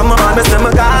 But from my man, me say me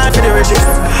God for the riches.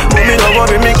 But me don't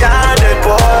worry, me can't dead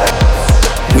boy.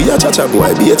 We a cha-cha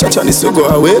boy, be a cha-cha needs to go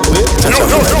away. Cha-cha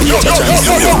boy, be a cha-cha needs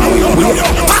to go away.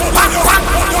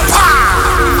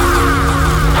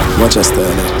 Watch us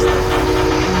style.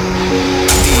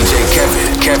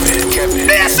 Kevin.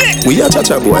 We a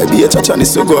cha-cha boy, be a cha-cha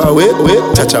needs to go away.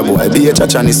 Cha-cha boy, be a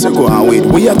cha-cha needs to go away.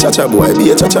 We a cha-cha boy,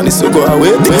 be a cha-cha needs to go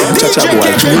away. Cha-cha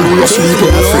boy, you know sleep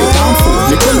on the free.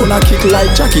 Me call on a kick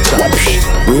like Jackie Chan.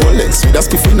 Rolex with a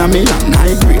spiff in a me and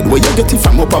high grade. Where you get it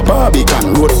from up a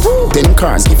Barbican road. 10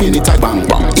 cars giving it a bang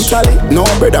bang. Italy, no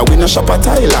brother, we no shop at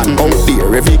Thailand. Out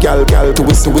there, every gal to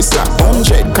whistle.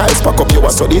 100 guys pack up, you a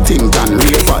so the thing done.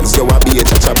 Ravers, you a be a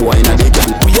cha-cha boy in a day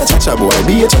gang. We a cha-cha boy,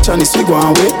 be a cha-cha needs to go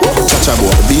away. Cha-cha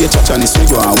boy, be a cha-cha needs to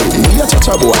go away. We a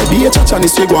cha-cha boy, be a cha-cha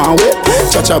needs to go away.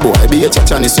 Cha-cha boy, be a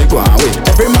cha-cha needs to go away.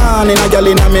 Every man in a gal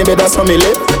in a me bed that's how me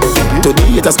live. To the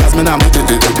haters cause me now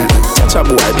cha-cha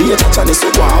boy, be a cha-cha needs to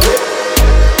go away.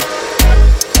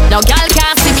 No girl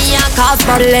can't see me and cause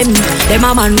problem. Them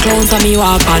a man clown so me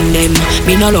walk on them.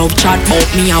 Me no love chat but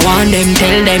me I want them.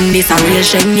 Tell them this a real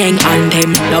Shenyang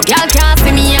anthem. No girl can't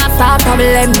see me and start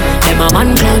problem. Them a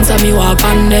man clown so me walk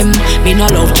on them. Me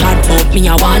no love chat but me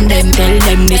I want them. Tell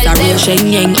them this a real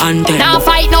Shenyang anthem. Now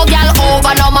fight no girl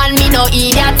over no man, me no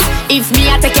idiot. If me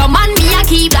a take your man, me a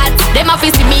keep that. Them a fi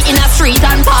see me in a street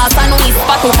and pass and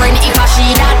whisper to friend if a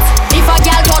she that. If a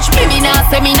girl touch me, me nah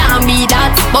say me nah be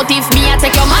that. But if me a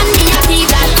take your man, me a keep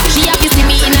that. She a see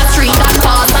me in a street and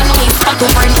pass and whisper to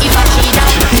friend if a she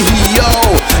that.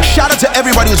 Yo, shout out to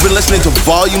everybody who's been listening to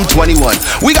Volume 21.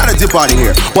 We gotta dip out of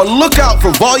here, but look out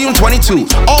for Volume 22.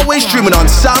 Always streaming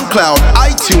on SoundCloud,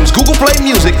 iTunes, Google Play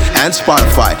Music, and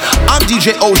Spotify. I'm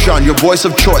DJ Oshan, your voice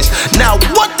of choice. Now,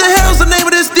 what the hell's the name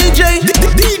of this DJ?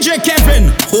 DJ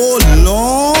Kevin. Oh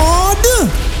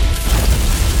Lord.